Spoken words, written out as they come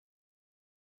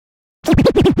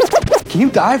Can you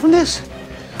die from this?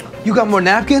 You got more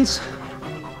napkins?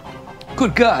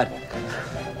 Good God.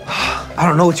 I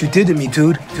don't know what you did to me,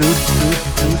 dude. I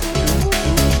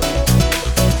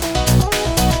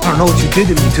don't know what you did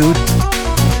to me, dude.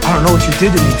 I don't know what you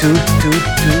did to me, dude.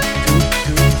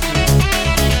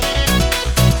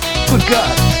 Good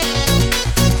God.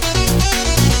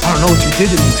 I don't know what you did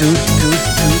to me, dude.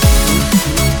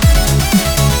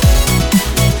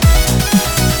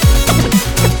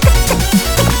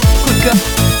 Good God.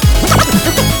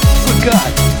 Good God.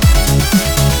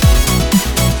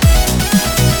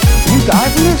 Can you die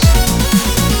from this?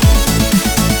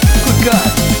 Good God.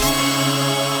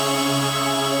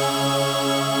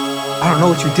 I don't know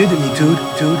what you did to me, dude.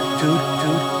 Good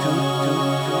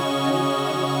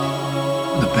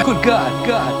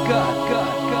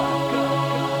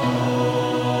God.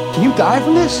 Can you die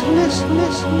from this?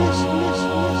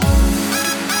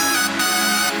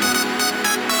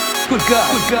 Good God.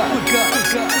 Good God.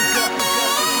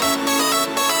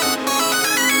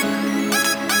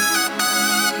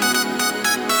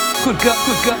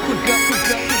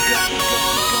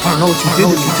 I don't know what you did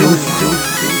to me, dude. Good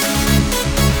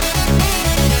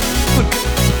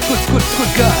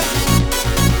God.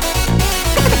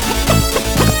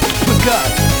 Good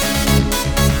God.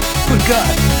 Good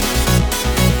God.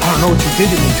 I don't know what you did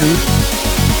to me, dude.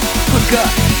 Good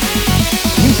God.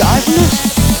 Can you die from this?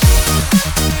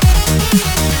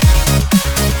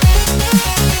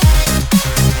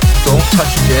 Don't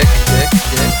touch dick.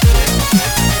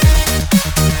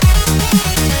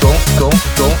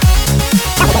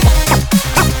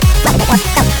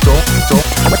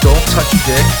 Don't touch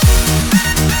dick.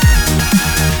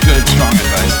 Good, strong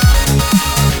advice.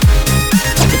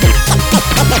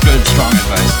 Good, strong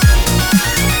advice.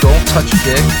 Don't touch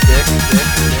dick.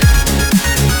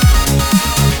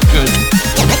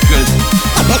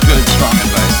 Good, strong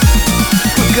advice.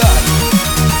 Good God.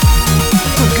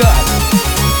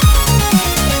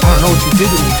 I don't know what you did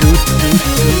to me, dude.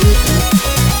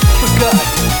 Good God.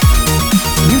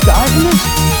 Can you die from this?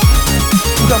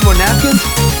 You got more napkins?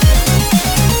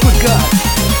 Good God.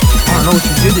 I don't know what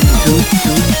you did to me, dude.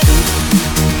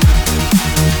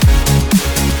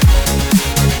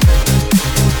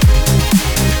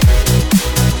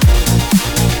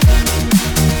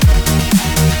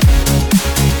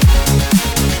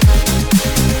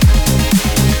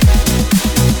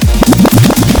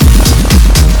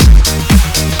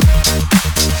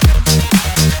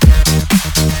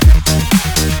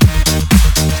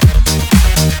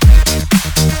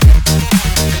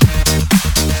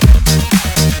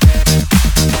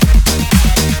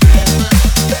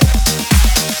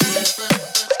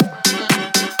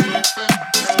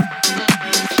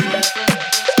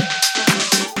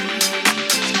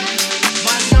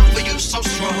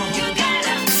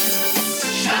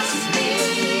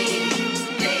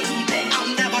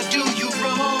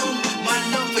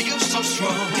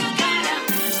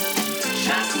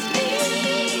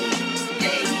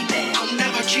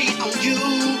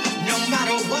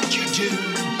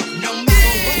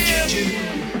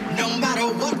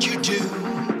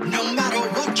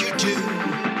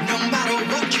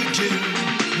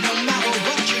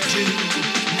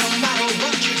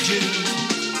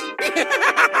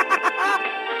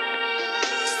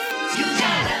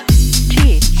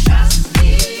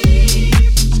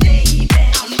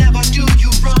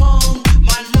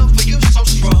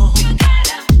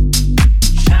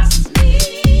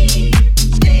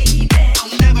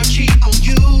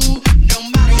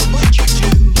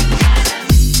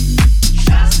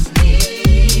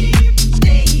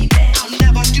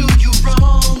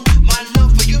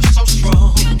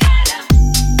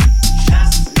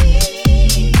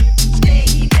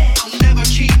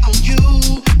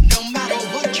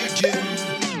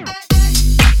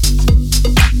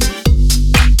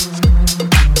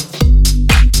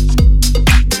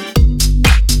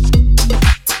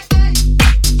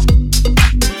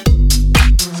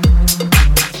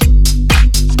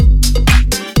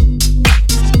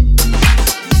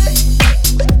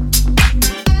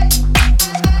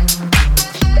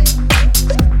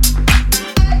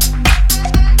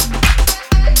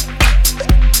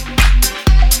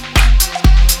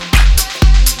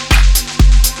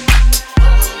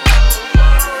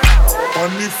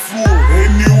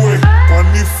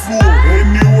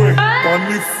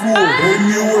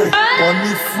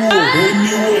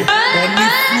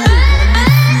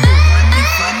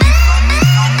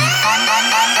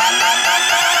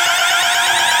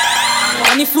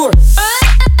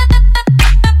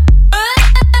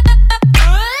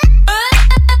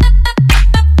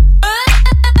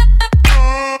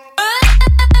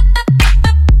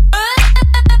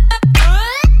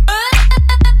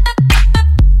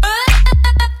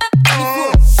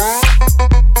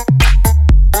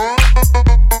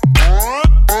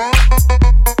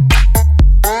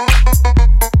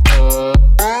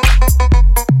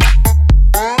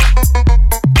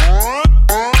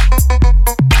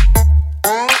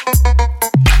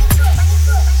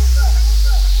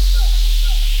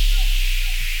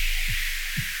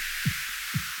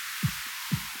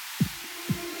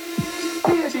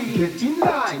 in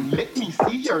line, let me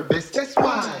see your bestest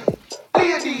wine.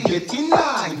 Lady, get in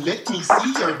line, let me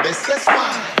see your bestest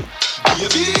wine.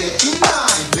 Baby, get in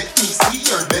line, let me see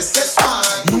your bestest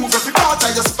wine. Move every part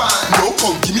of your spine. No,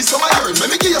 come, give me some of yours, let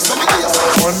me give you some, let me give you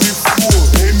some. On the floor,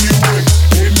 anyway,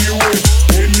 anyway,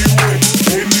 anyway,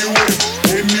 anyway,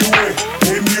 anyway,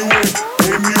 anyway,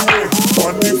 anyway.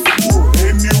 On the floor,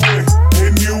 anyway,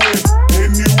 anyway, anyway,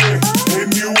 anyway,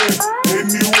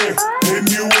 anyway,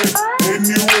 anyway,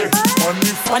 anyway.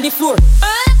 On the floor.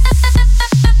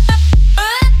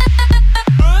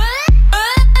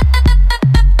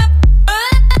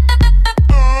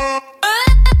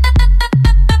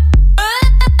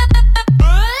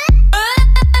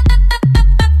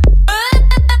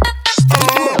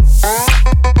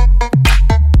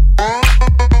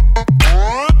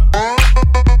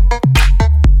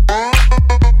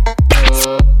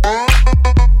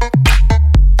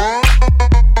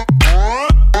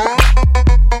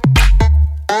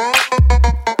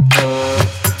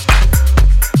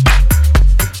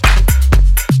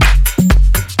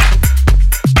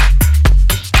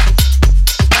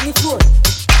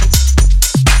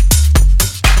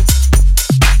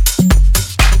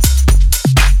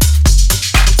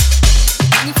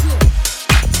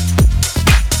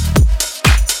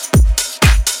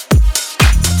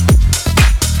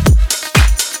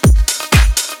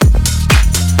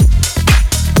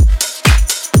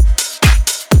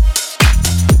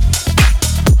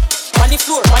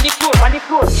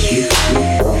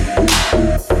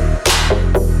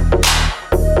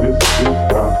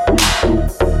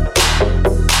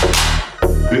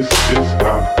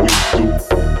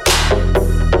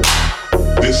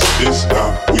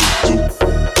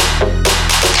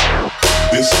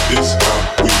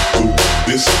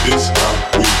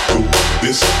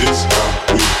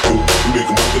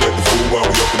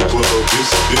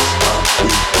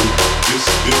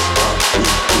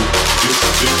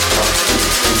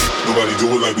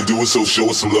 So show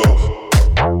us some love.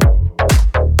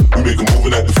 We make a move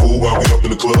and act the fool while we up in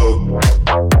the club.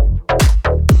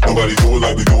 Nobody do it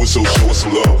like we do it, so show us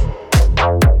some love.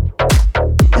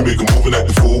 We make a move and act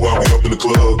the fool while we up in the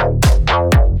club.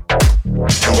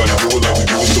 Nobody do it like we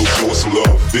do it, so show us some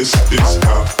love. This is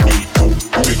how we do.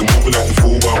 We make a move and act the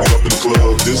fool while we up in the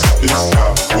club. This is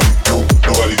how we do.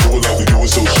 Nobody do it like we do it,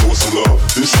 so show us some love.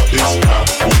 This is how we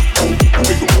do. We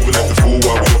make a move and act the fool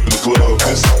while we up in the club.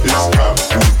 This is how we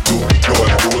do.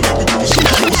 Nobody do it like we do it, so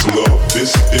show us some love.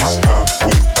 This is how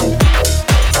we do.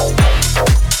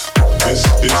 This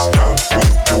is how we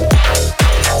do.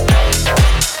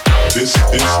 This is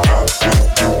how we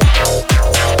do.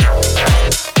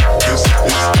 This is how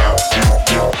we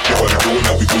do. Nobody do it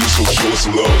like we do it, so show us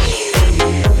some love.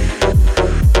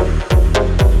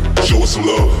 Show us some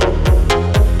love.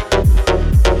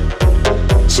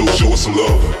 So show us some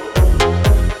love.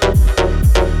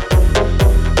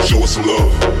 Show us some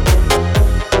love.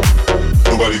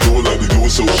 Nobody do it like we do it,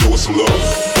 so show us some love.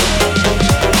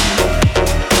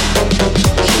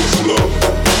 Show us some love.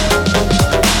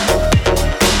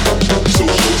 So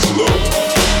show us some love.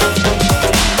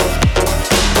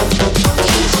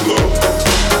 Show us some love.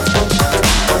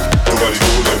 Nobody do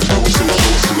it like we do it, so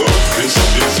show us some love. This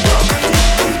is how we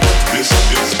do. This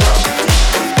is how we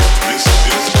do. This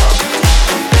is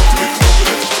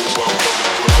how we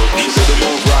do. She said the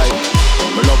move right.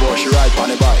 Me love how she ride on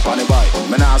the bike, on the bike.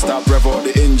 Me nah stop rev out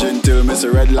the engine till me see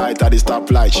red light at the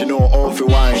stoplight. She know how to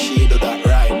wine, she do that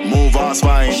right. Move her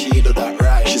spine, she do that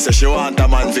right. She say she want a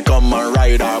man to come and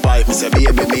ride her bike. Me say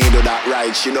baby, me do that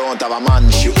right. She don't have a man,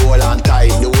 she hold on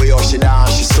tight. The way how she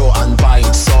dance, she so on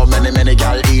point. So many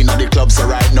gal in at the club, so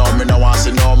right now me no want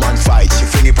see no man fight. She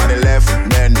fling it on the left,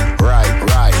 then right,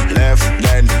 right, left,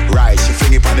 then right. She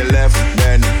fling it on the left,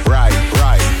 then right,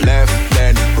 right, left,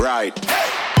 then right.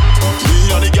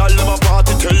 Me and the gal them a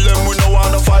party, tell them we no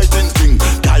want no fighting thing.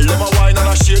 Gal them a wine and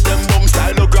a shake them bum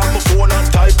style, no grab my phone and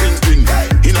typing pin.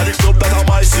 Inna the club that a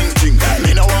my sing thing.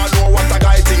 Me no want know what a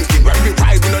guy thinking. When we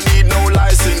ride we no need no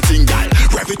licensing, gal.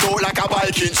 Rev it out like a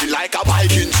bike engine, like a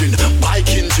bike engine, bike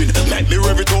engine. Make me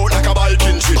rev it out like a bike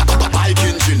engine, bike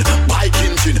engine, bike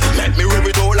engine. Make me rev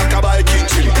it out like a bike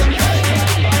engine.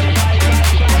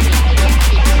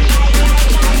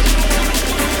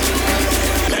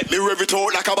 Me rev it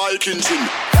out like a bike engine.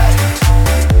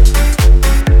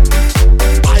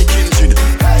 Bike engine.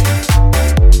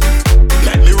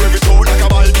 Let me rev it out like a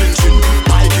bike engine.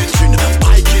 Bike engine.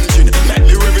 Bike engine. Let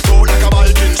me rev it out like a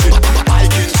bike engine.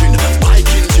 Bike engine. Bike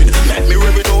engine. Let me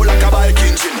rev it out like a bike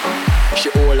engine. She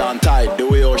hold on tight, the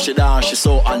way how she dance, she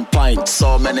so on point.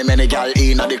 So many gal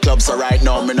in at the club, so right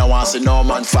now me no want see no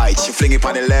man fight. She fling it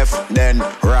on the left, then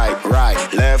right,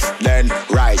 left, then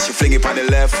right. She fling it on the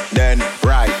left, then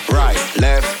right,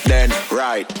 left, then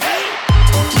right.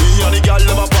 Me and the gal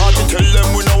them a party, tell them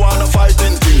we no want a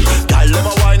fighting thing. Gal them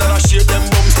a wine and a shake them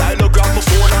bum style, no grab my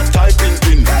phone and typing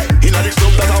pin. Inna the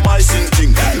club that a my sing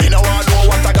thing. Me no want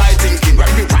know what a guy thinking. When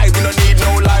we ride, we no need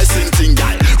no licensing,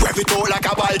 gal. Rev it out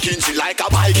like a bike engine, like a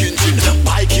bike engine,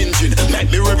 bike engine. Make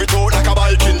me rev it out like a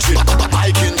bike engine,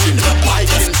 bike engine,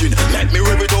 bike engine. Make me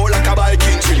rev it out like a bike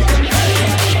engine.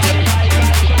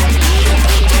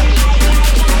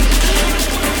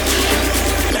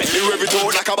 Make me rev it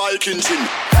out like a bike engine.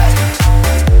 Bike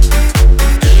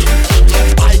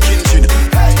engine.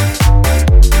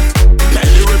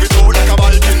 Make me rev it out like a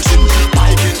bike engine,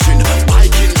 bike engine,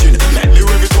 bike engine. Make me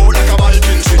rev it out like a bike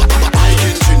engine, bike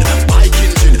engine, bike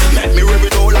engine. Make me rev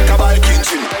it out like a bike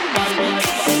engine.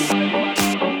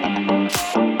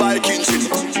 Bike engine.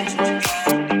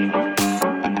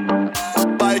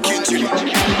 Bike engine.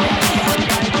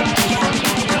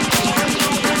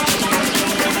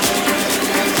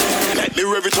 Make me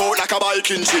rev it out like a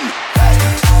bike engine.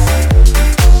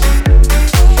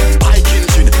 Bike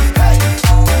engine.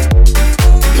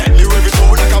 Make me rev it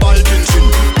out like a bike engine.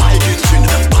 Bike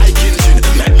engine. Bike engine.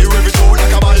 Make me rev it out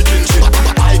like a bike engine.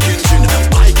 Bike engine.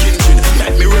 Bike engine.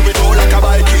 Make me rev it out like a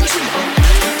bike engine.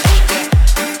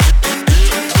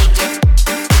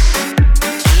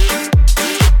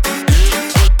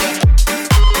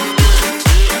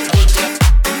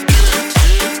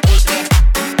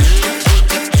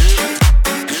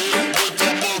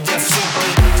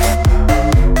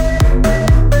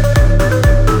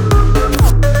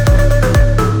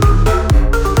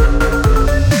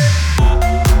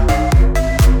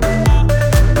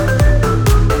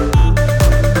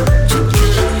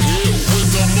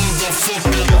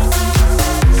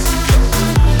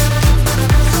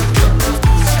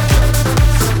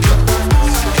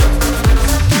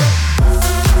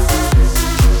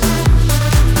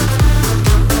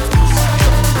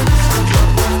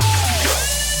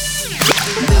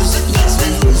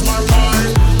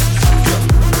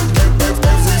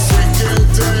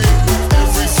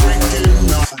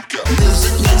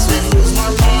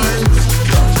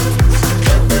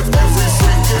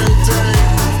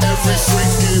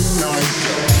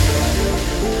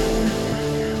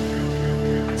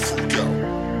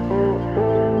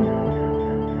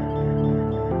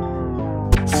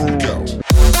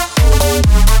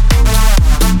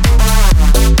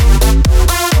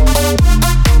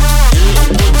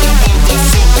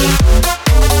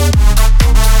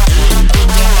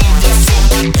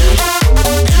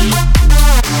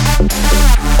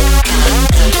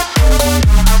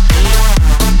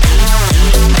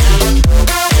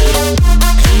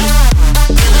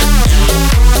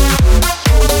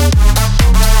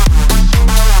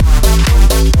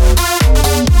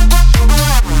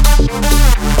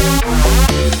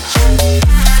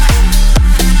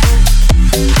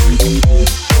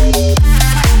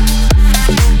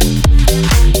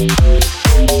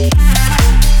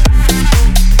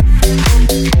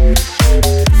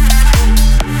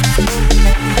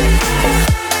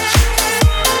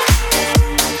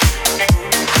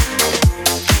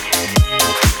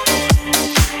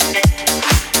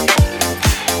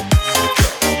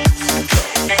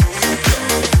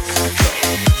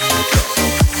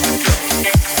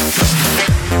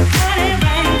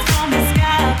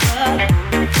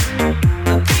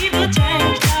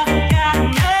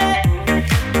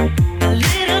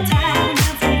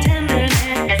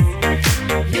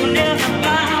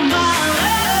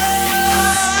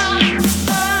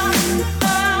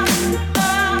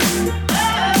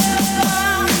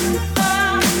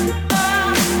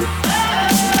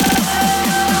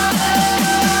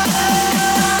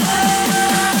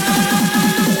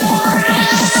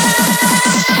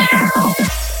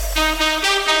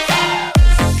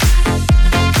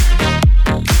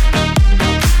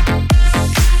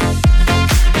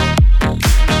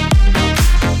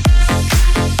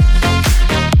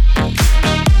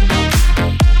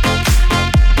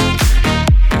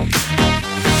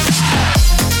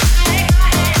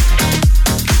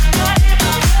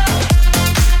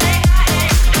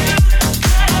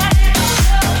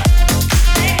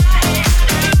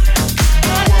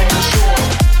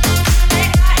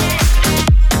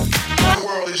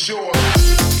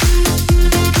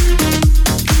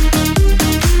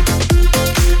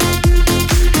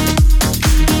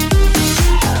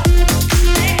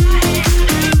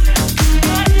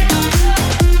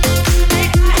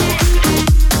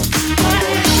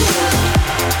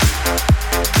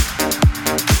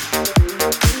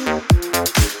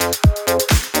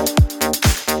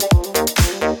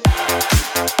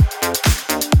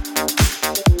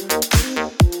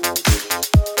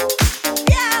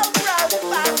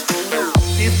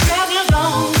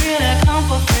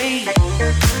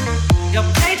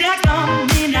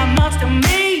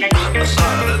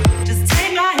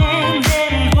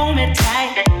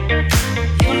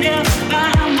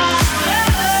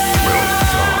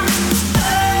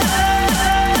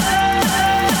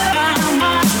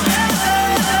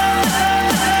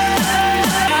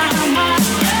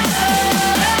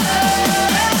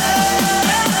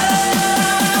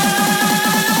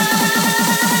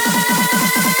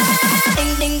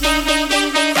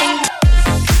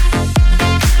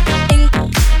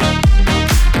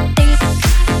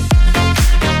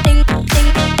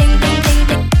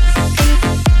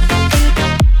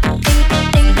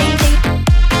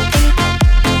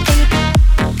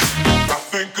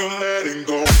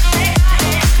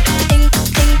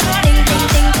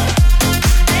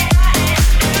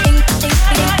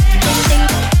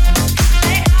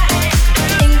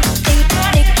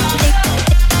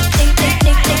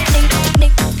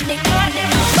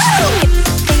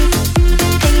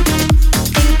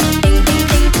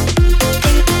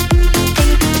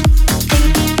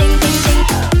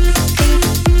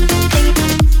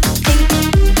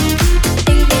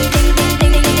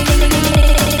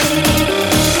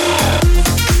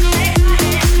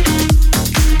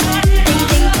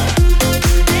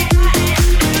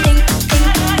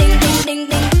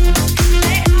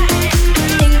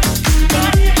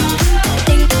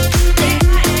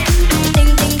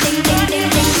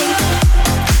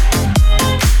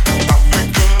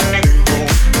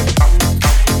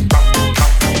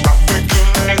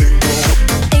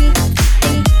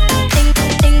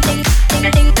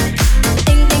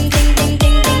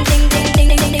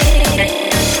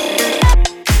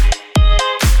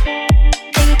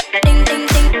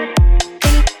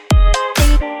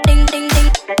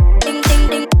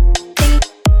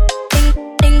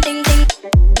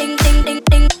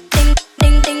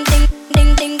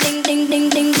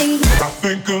 I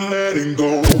think of letting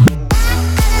go.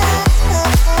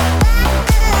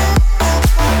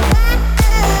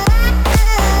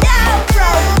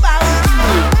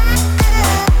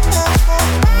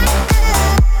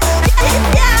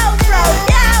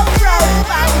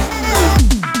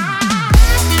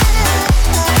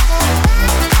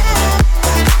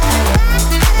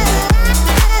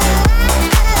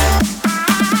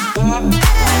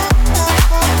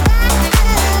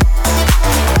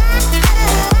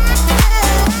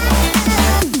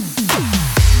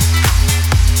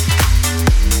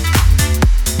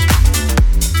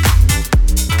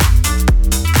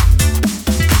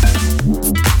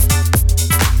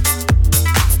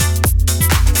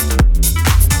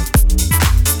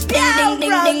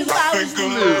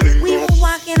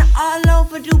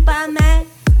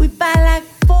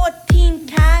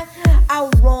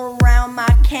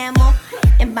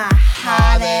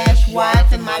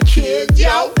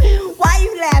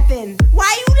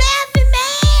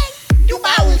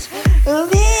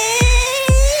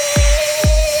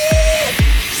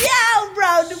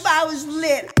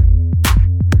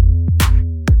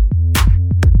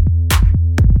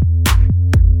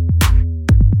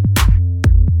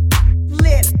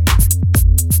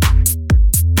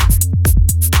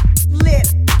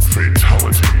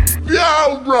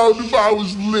 I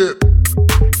was lit.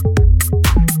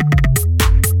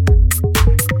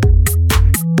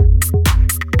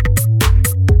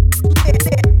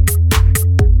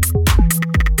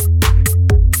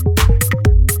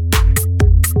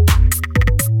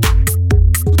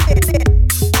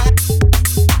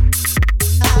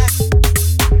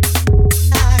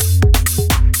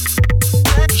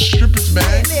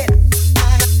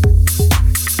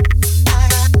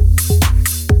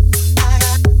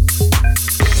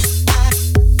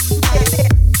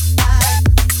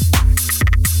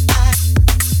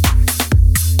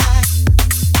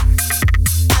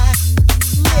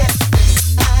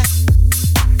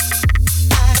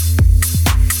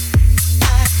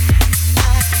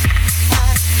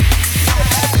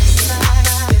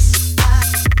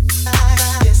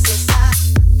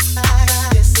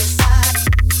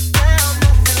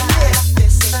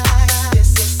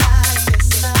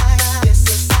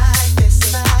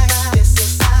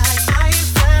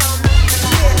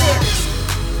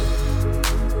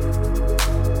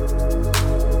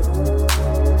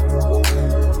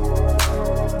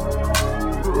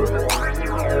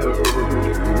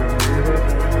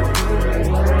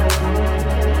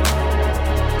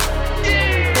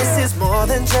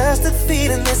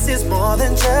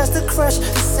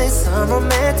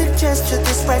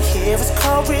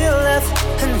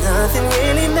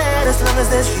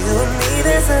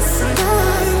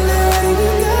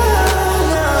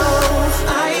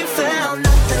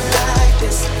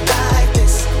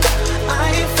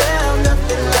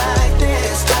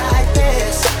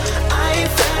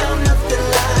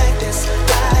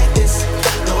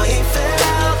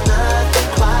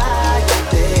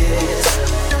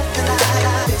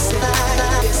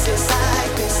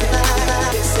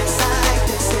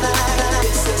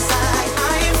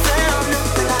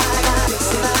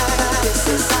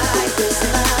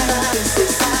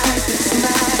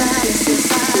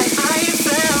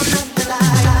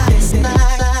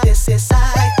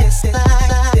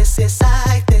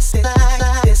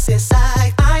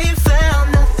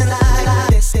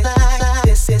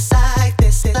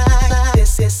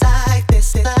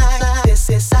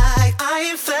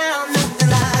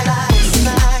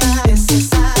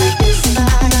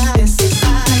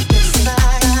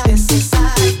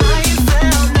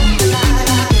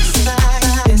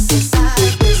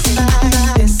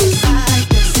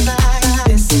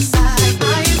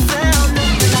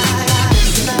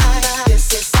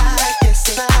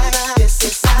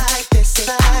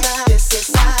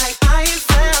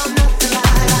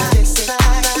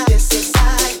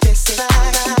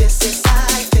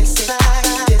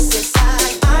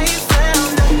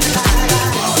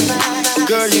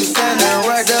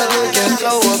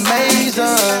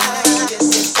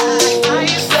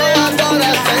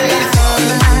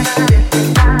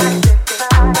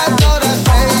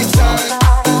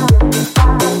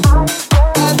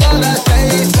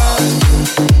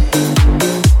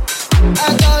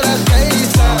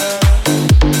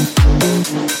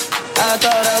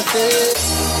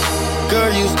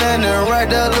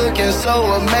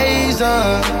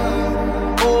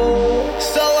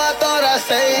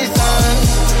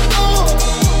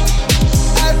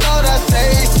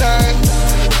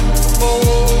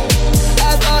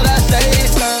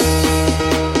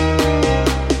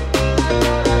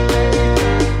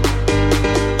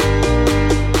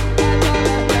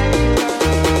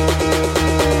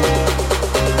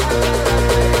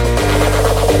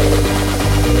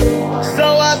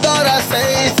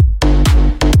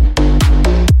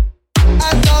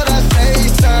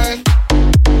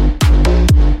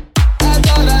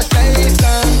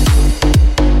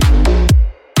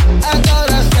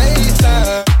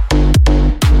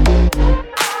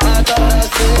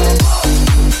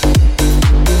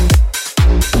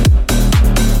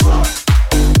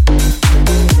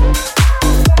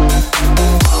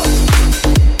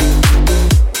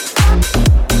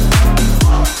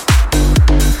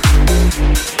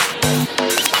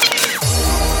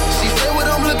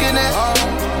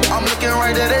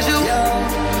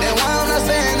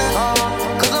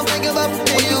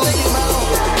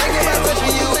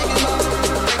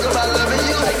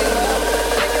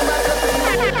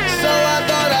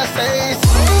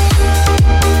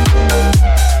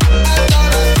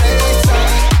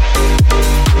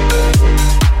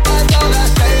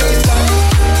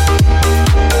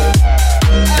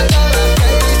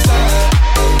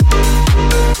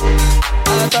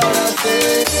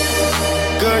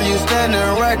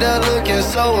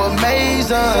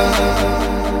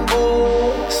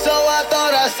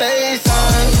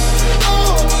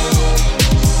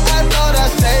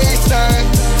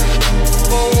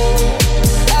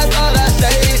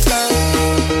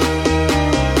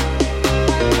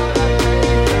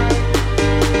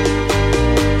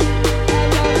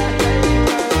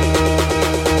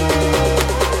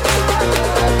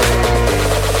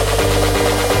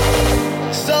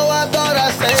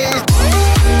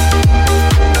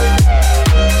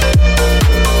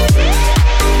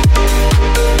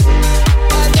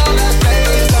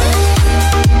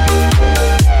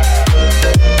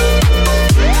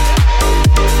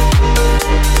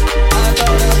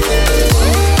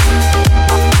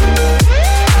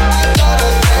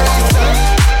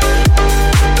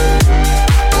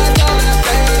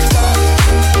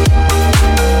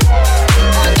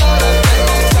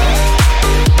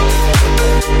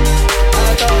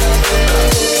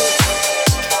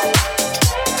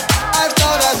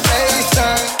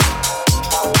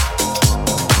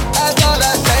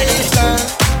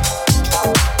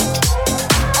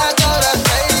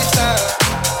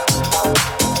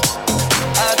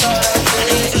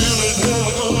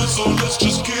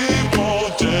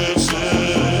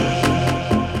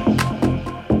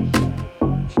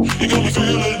 You got me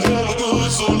feeling hella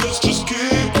good, so let's just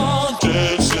keep on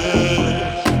dancing.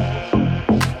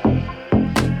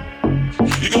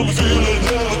 You got me feeling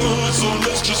hella good, so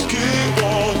let's just keep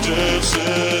on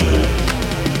dancing.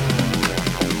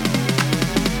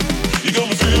 You got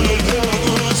me feeling hella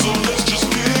good, so let's just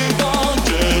keep on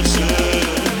dancing.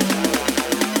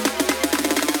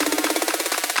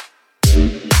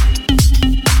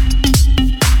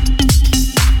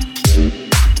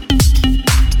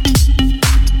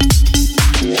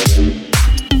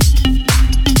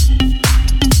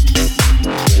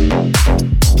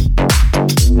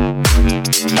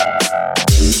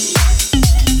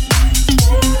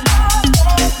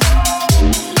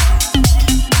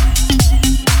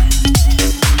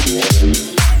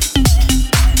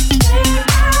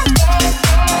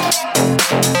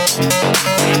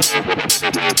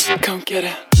 Come get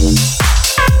it.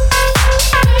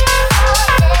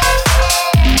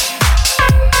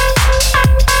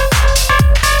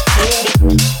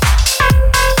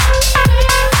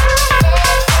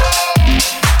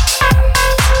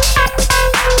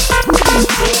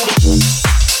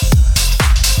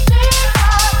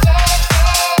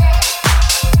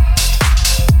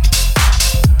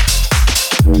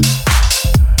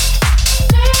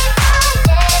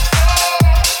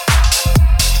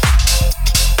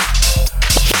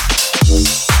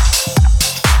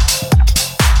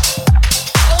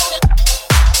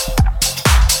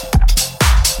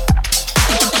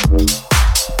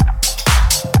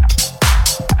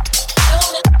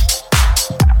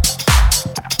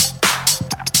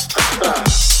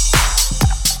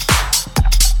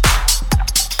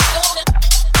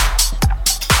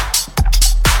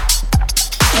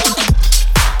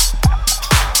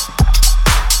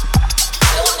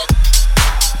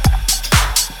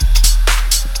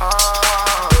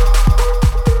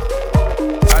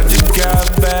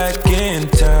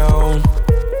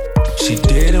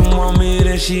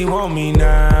 She want me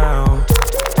now.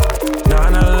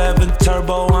 911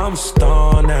 turbo, I'm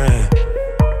stoned.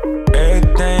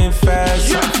 Everything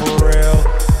fast, I'm for real.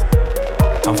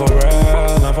 I'm for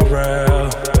real, I'm for real.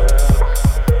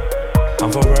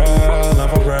 I'm for real, I'm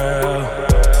for real.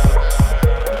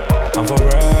 I'm for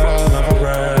real, I'm for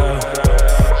real.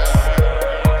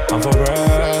 I'm for real,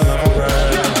 I'm for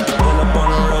real. Pull up on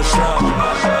the real slow.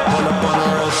 Pull up on the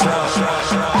real slow.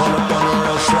 Pull up on the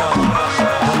real slow.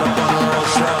 Pull up on the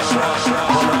real slow.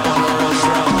 Pull up on the real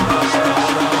slow.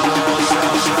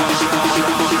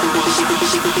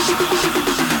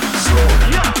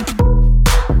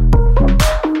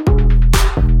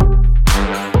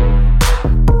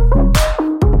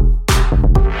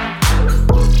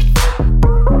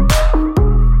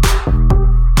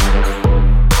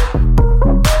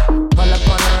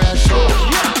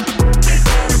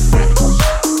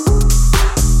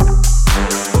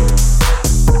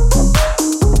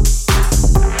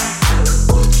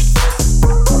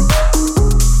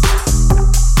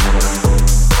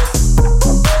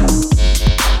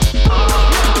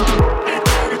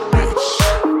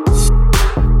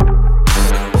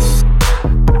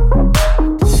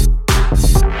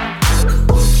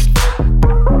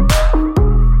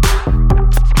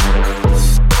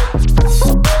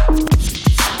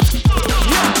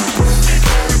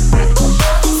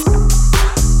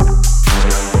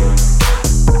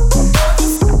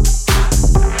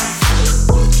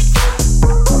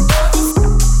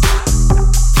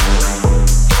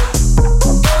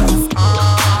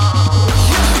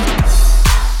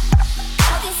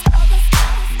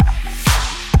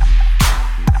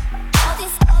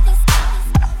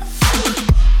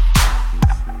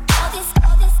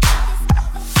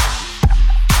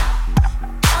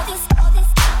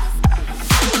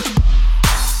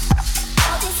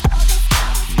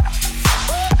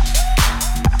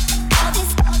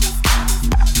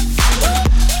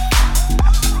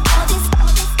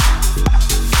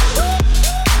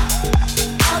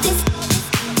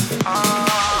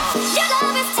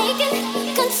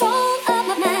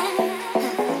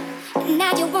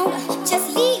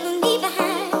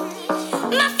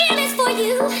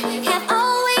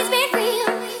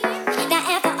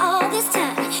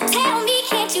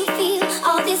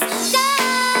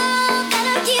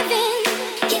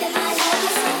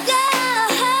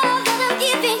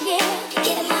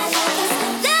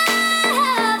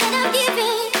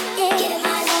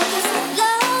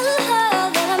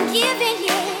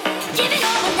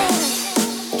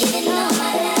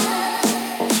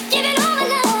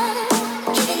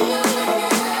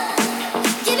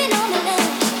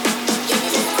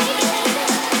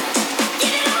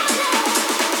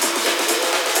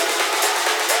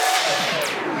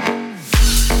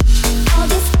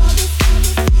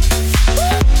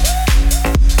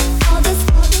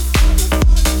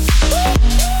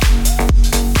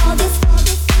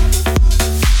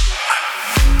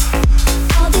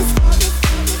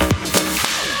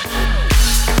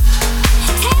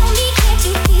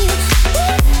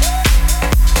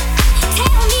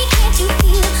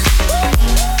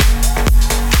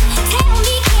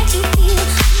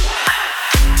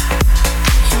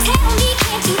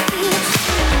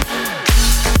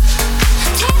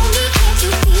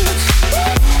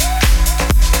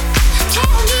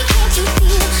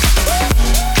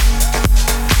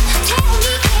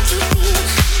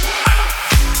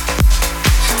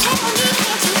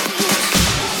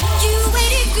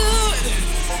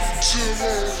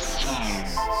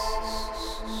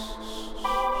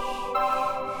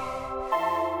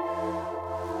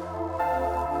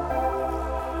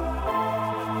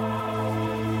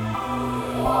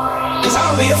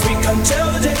 I'll be a freak until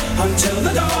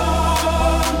the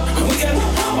dawn. And we can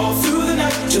all through the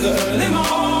night to the early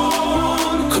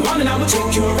morn. Come on and I will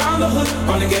take you around the hood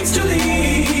on against your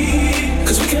lead.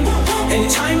 Cause we can, any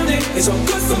time of day is all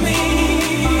good for me.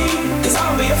 Cause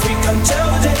I'll be a freak until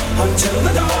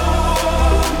the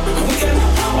dawn. And we can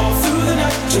all through the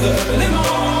night to the early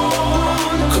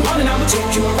morn. Come on and I will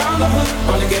take you around the hood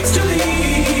on against your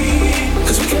lead.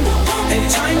 Cause we can, any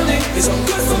time of day is all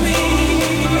good for me.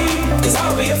 Cause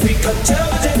I'll be a freak until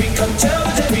the day, freak until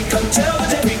the day, freak until the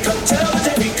day, freak until the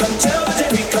day, freak until the day,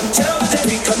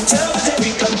 freak until the day,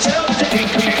 freak until the day,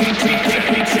 freak until the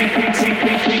day,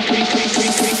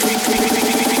 freak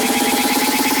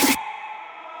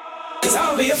cause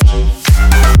I'll be a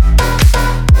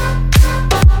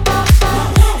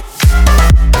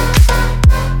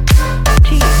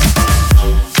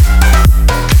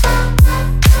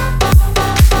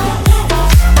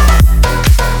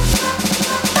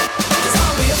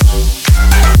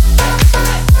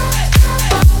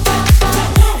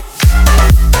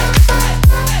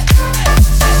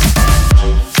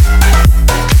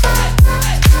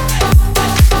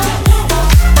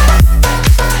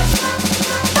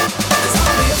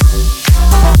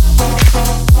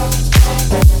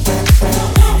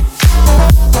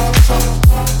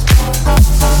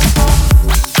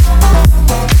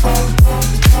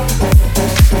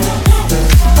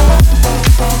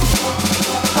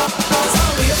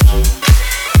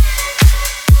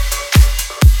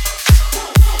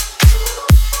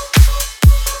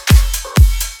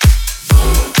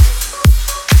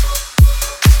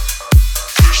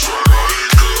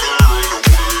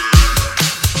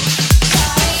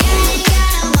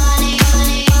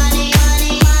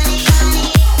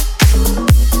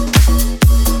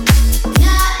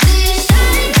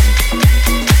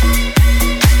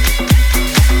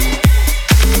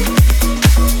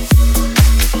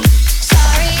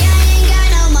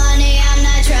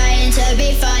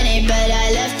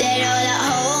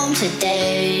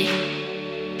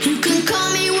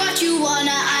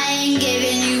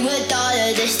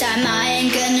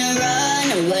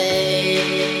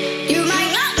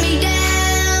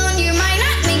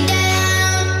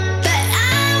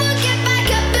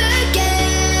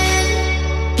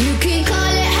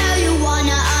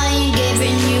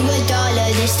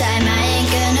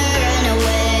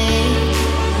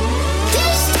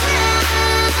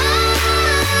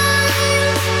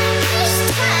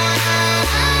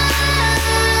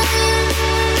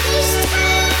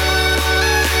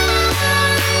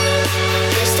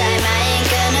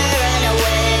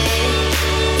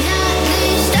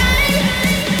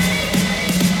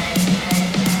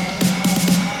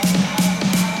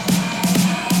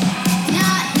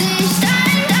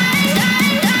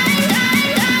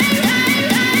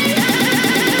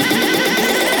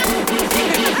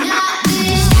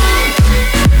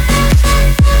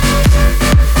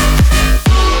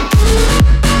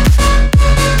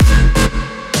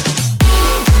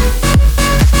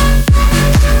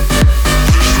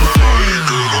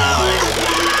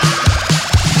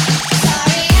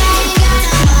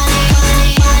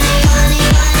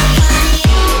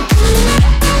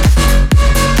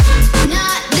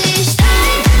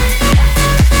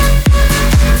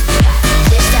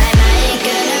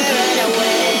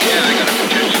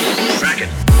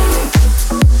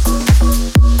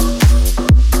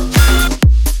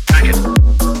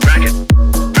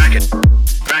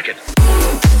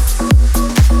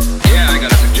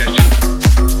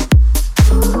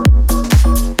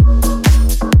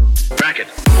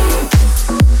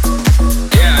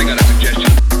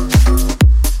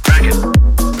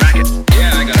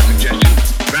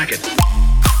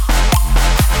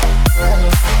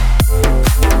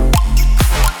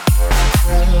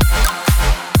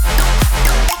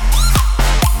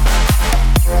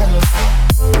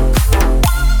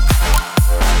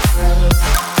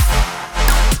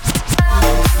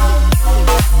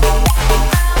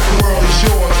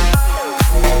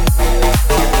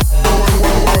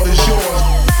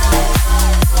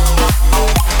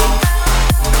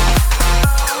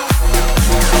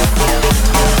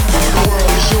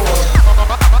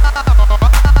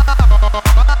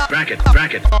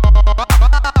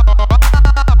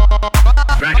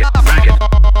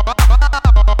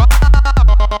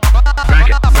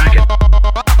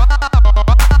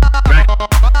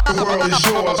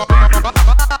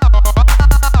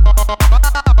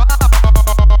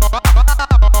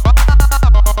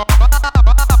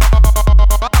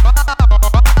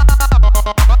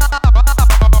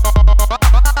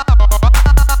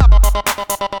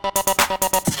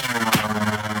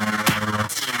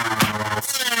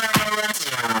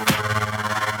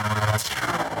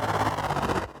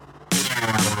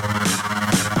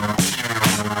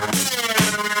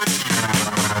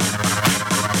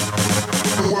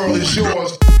world is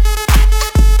yours.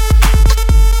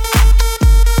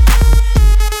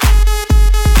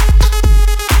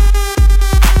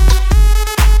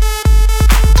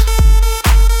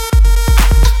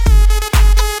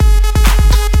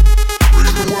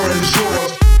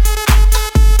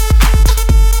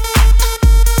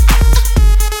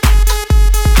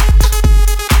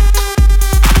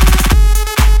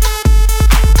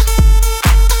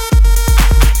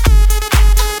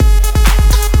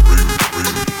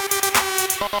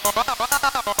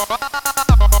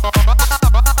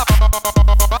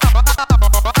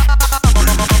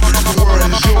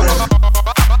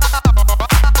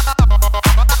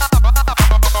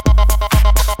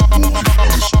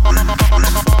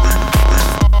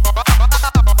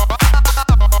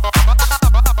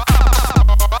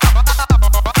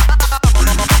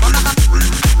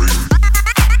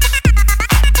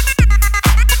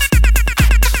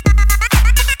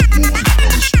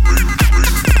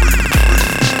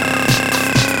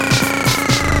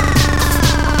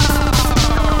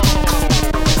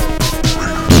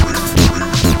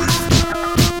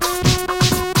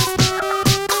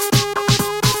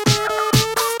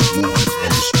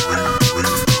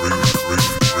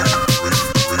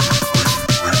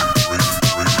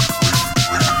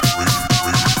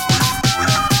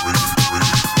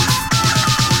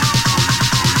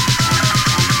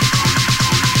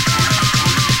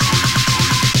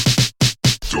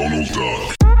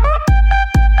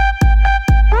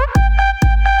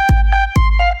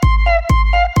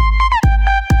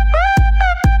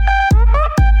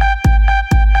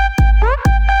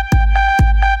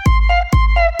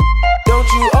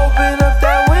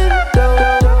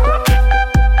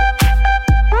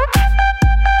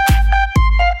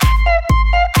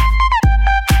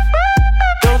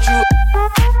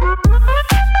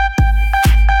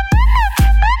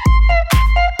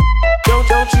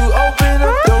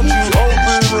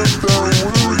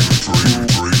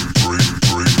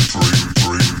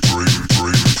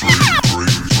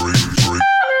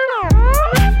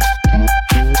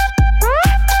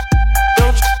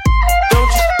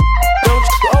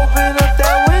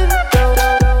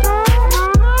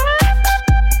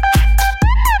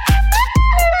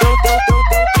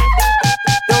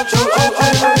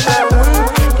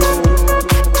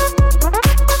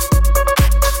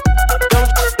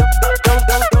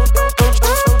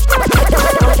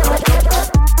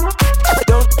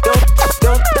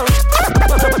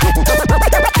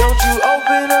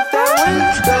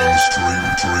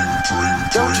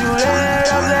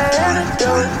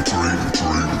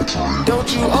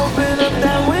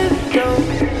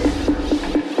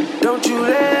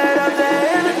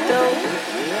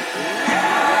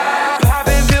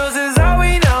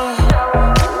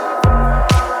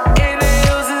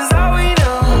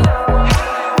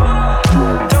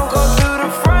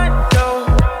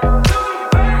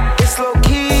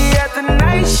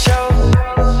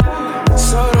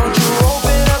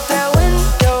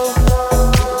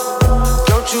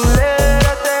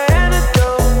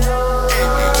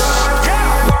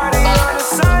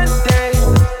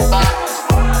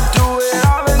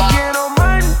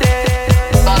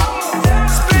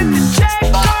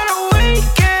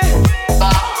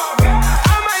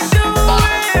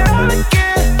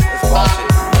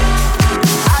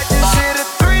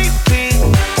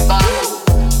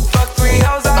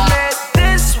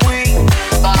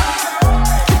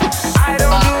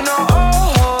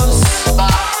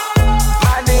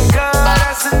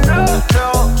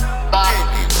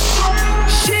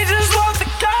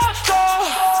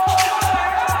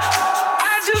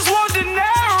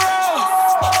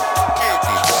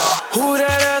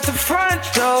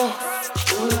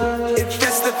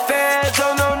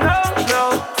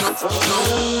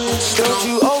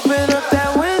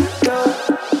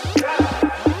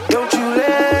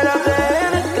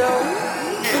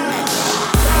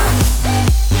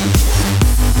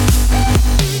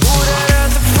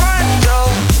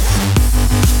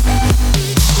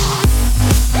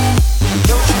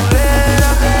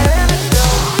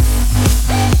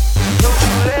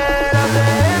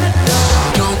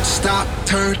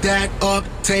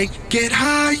 Get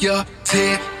higher,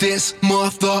 tear this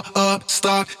mother up,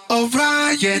 start a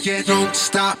riot. Yeah, don't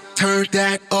stop, turn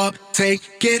that up,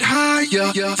 get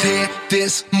higher, tear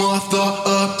this mother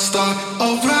up, start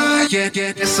a riot.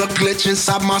 Yeah, it's a glitch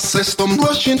inside my system,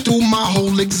 rushing through my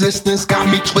whole existence, got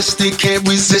me twisted, can't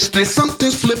resist it.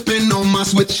 Something's flipping on my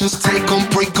switches, take 'em,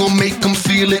 break 'em, make 'em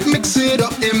feel it, mix it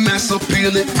up and mass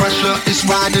appeal it. Pressure is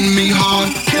riding me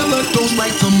hard, killer goes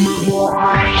right to my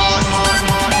heart.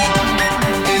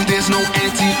 And there's no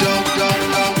antidote,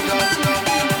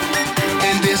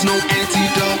 and there's no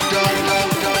antidote,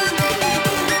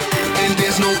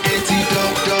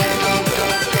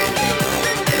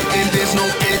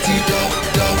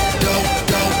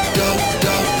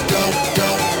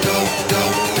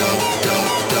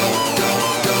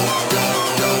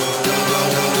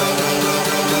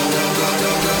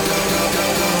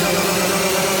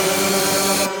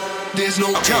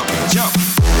 jump.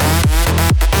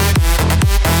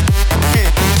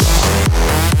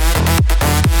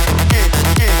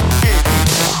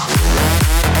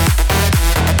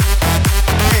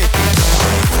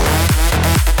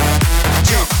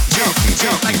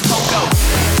 Jump like a pogo.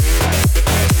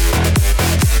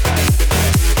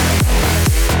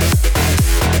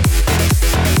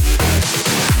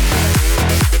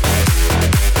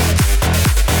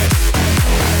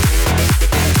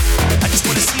 I just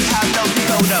wanna see how low you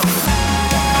go though.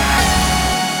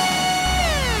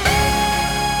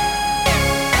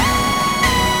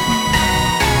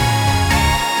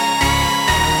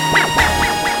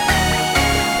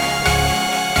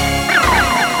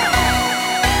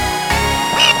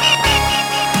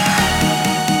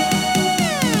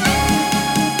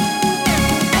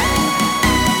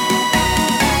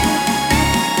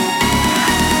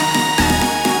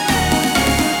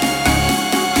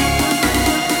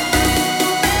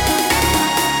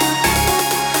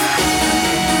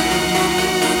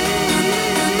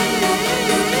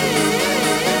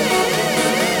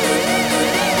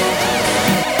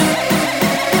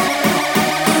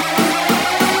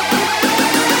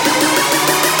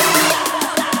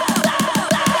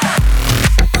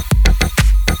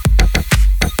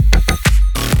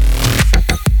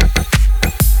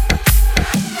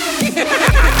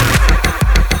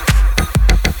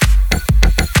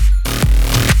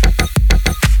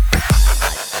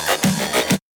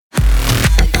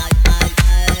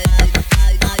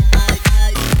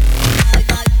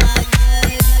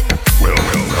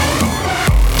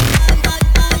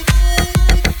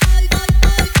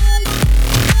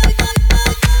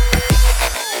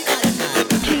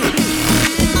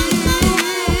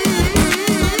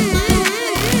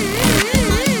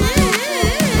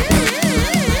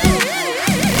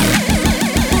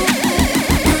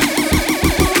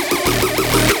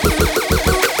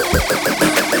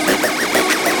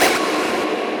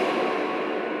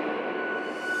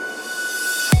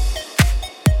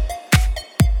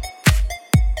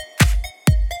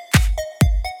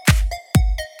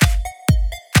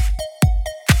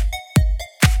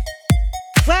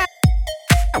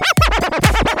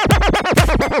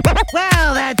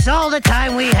 Well, that's all the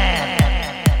time we had.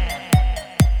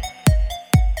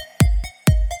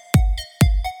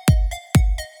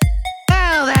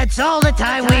 Well, that's all the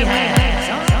time we had.